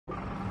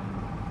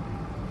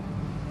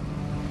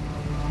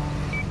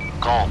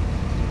Cole,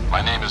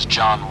 my name is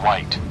John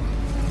White.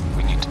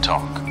 We need to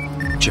talk.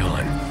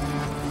 John,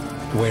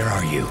 where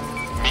are you?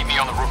 Meet me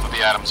on the roof of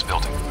the Adams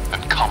building,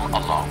 and come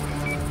alone.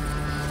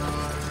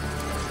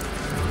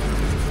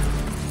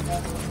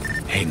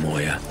 Hey,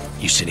 Moya,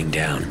 you sitting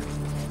down?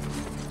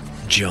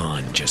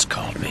 John just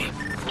called me.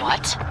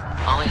 What?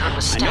 All I heard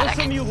was static.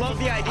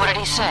 What did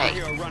he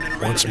say?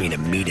 Wants me to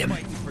meet him.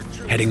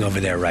 Heading over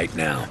there right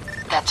now.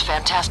 That's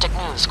fantastic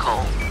news,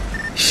 Cole.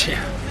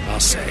 Yeah, I'll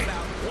say.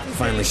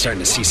 Finally starting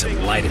to see some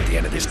light at the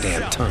end of this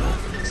damn tunnel.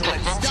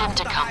 Convince him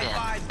to come in,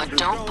 but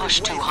don't push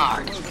too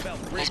hard.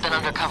 He's been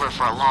undercover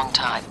for a long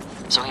time,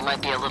 so he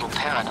might be a little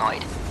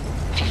paranoid.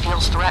 If he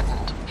feels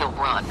threatened, he'll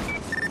run.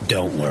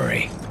 Don't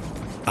worry.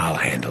 I'll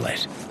handle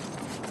it.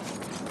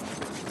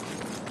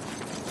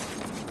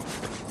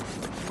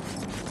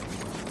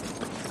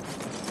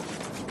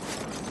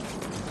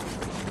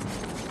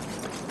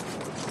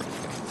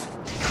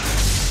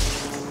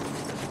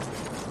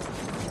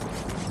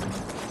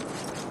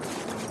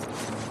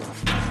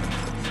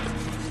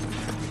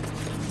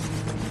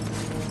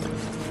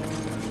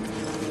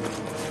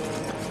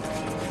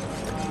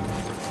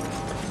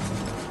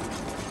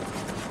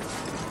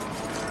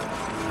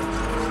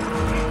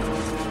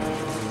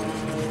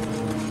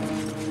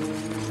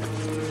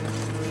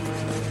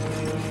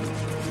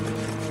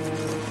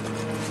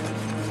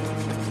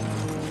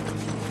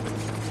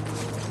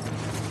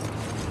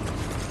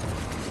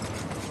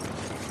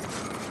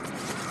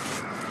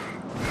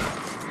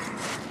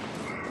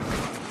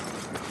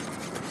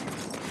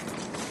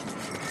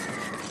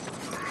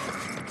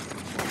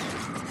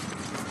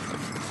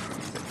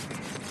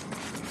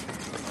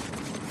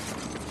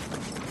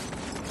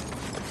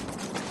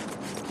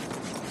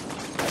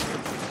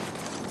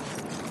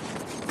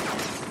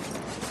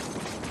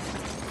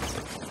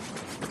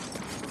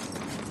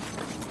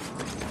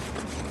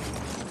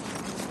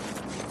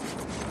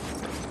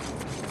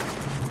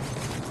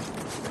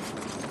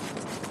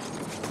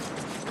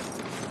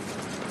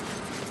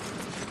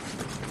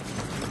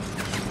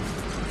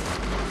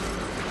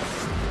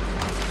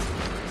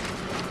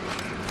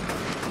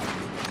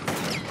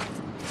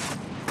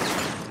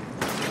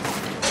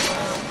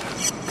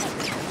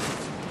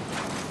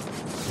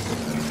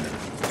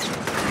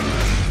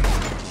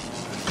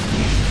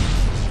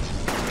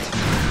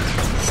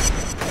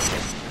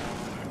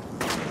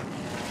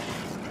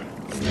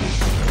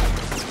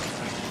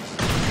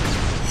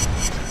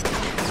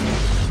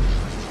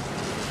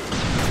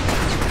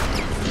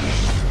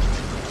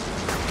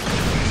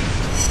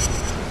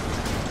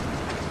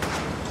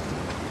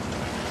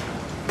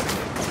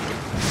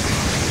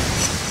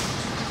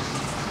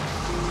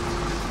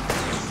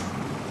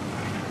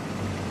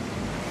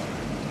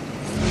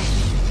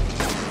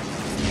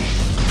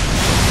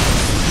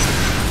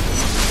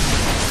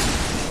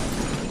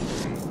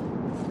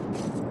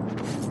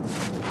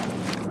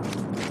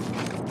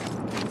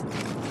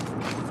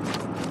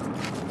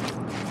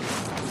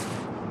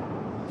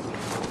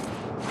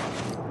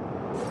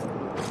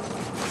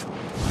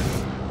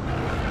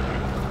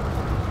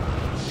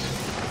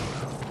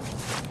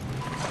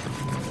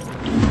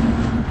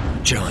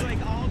 John,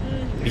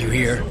 you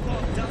here?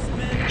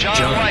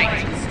 John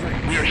White,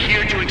 we are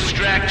here to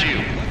extract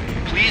you.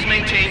 Please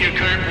maintain your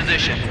current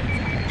position.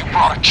 You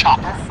brought a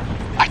chopper?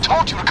 I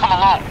told you to come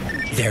alone.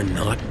 They're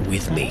not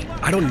with me.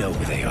 I don't know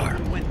who they are.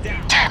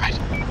 Damn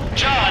it.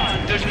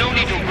 John, there's no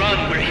need to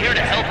run. We're here to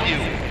help you.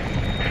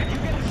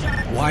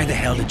 Why the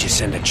hell did you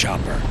send a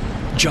chopper?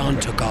 John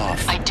took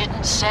off. I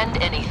didn't send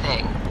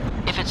anything.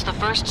 If it's the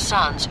First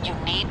Sons, you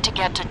need to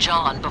get to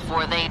John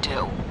before they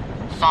do.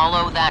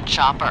 Follow that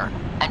chopper,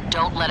 and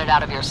don't let it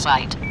out of your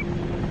sight.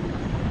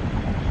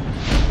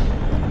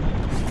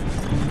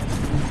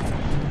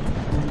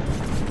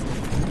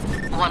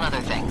 One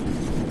other thing.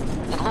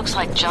 It looks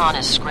like John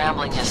is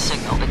scrambling his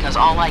signal because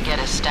all I get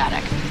is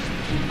static.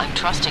 I'm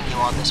trusting you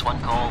on this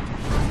one, Cole.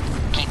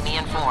 Keep me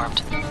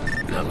informed.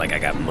 Not like I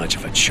got much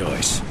of a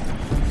choice.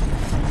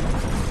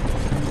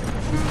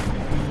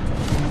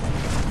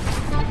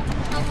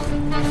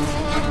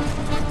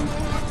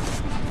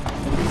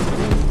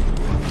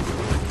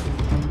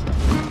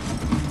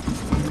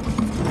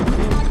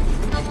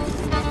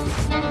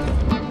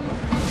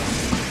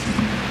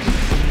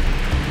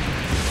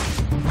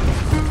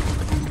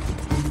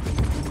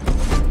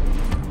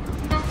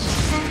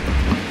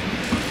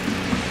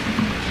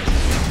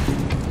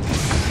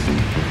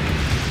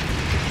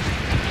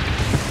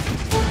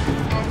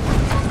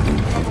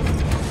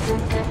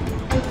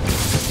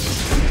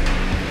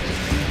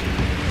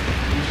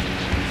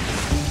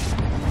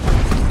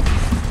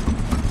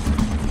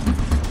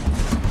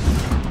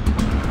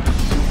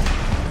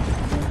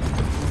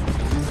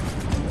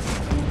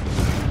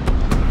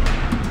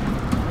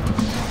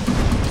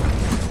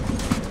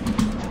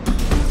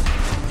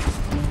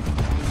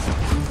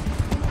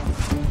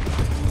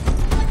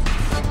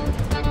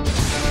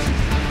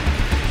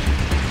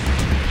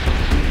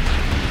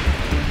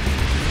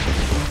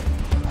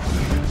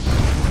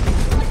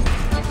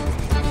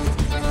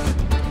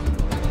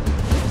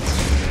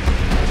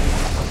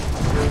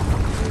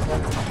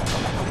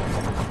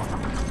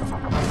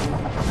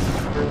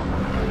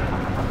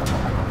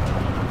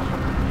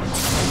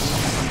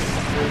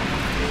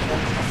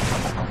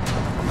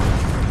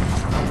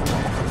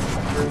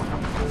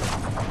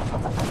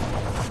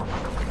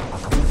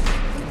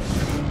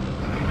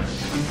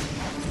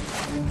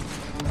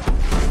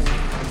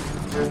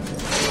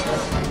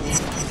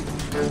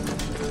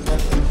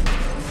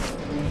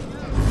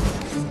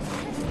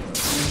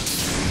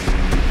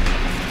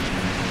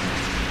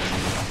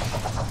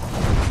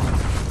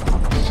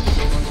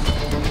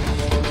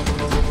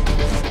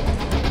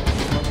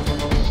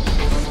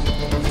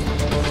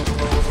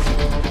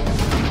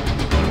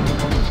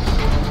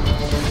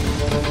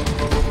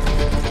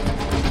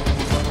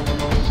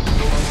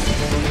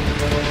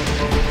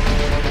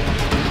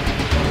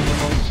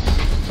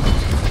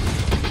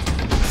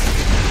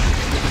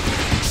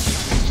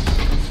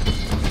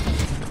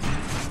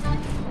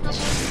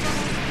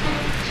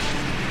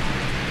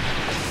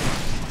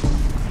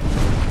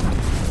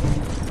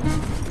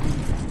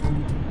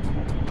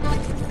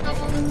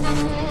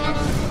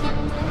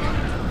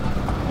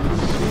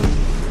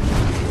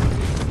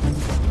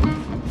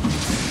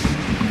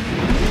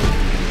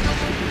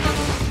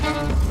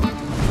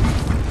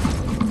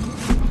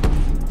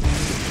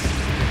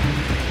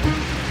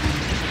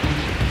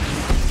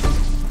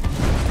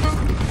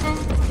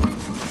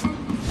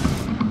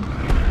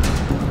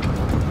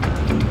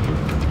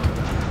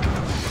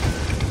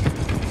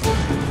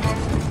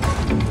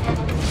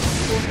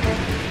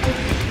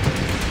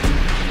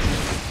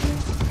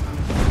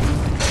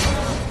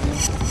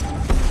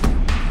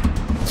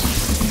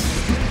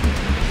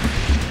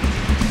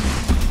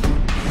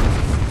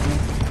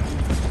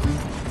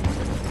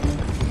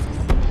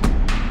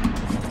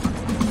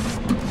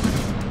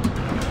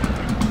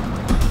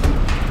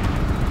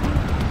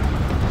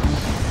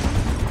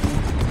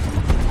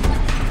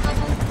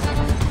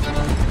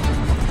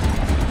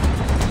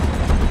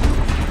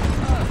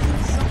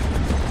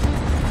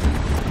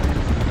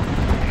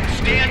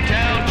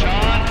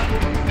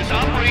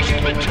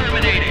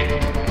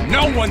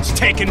 No one's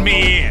taking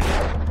me in!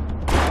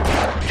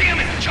 Damn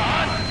it,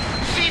 John!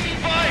 Cease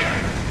fire!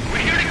 We're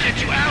here to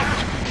get you out!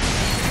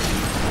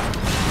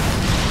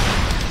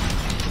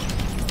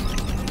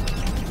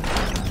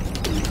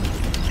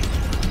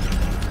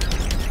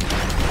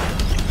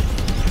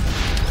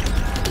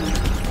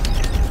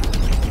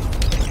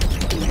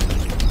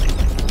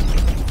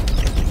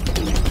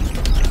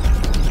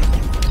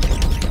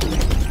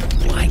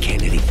 Why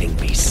can't anything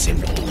be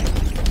simple?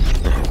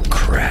 Oh,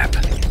 crap.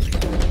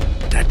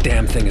 That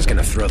damn thing is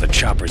gonna throw the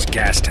chopper's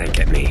gas tank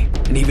at me.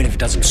 And even if it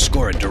doesn't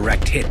score a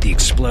direct hit, the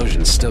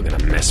explosion's still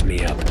gonna mess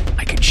me up.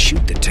 I could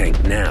shoot the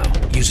tank now,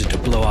 use it to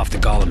blow off the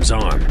golem's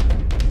arm.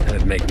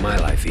 That'd make my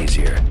life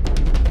easier.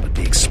 But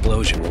the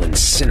explosion will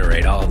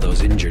incinerate all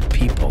those injured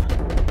people.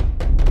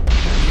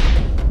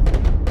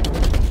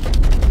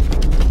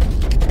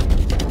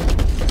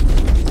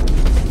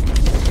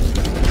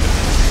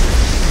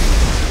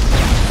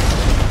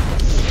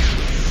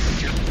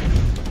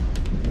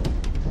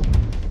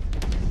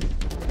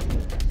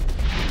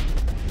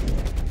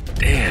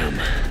 Damn.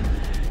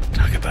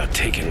 Talk about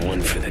taking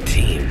one for the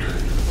team.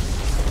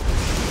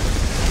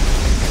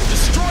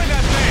 Destroy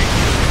that thing!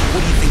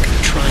 What do you think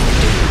I'm trying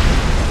to do?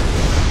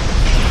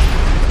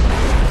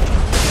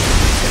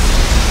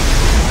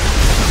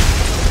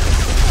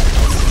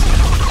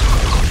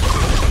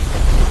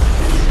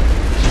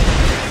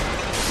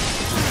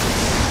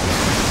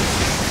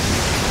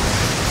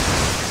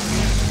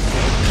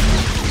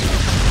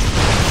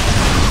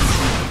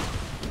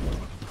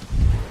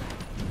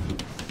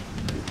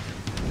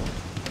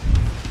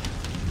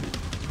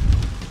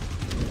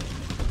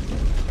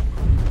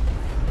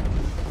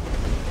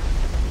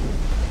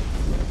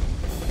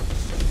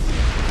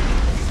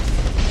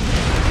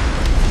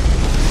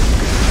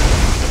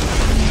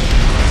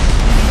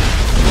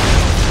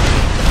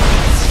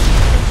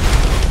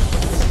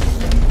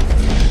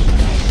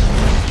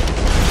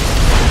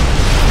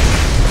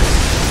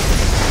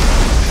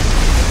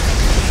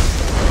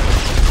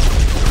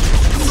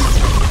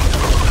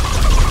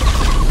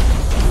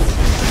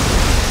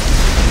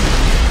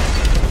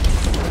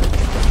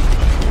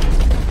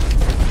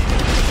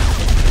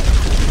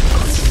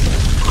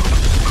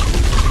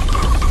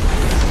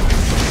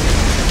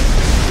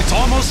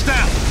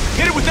 Down.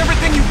 Hit it with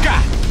everything you've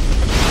got.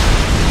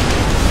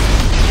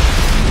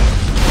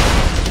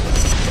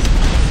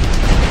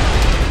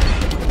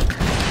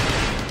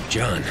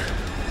 John.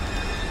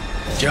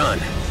 John.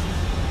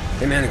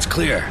 Hey man, it's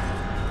clear.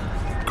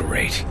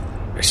 Great.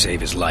 I save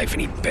his life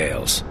and he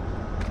bails.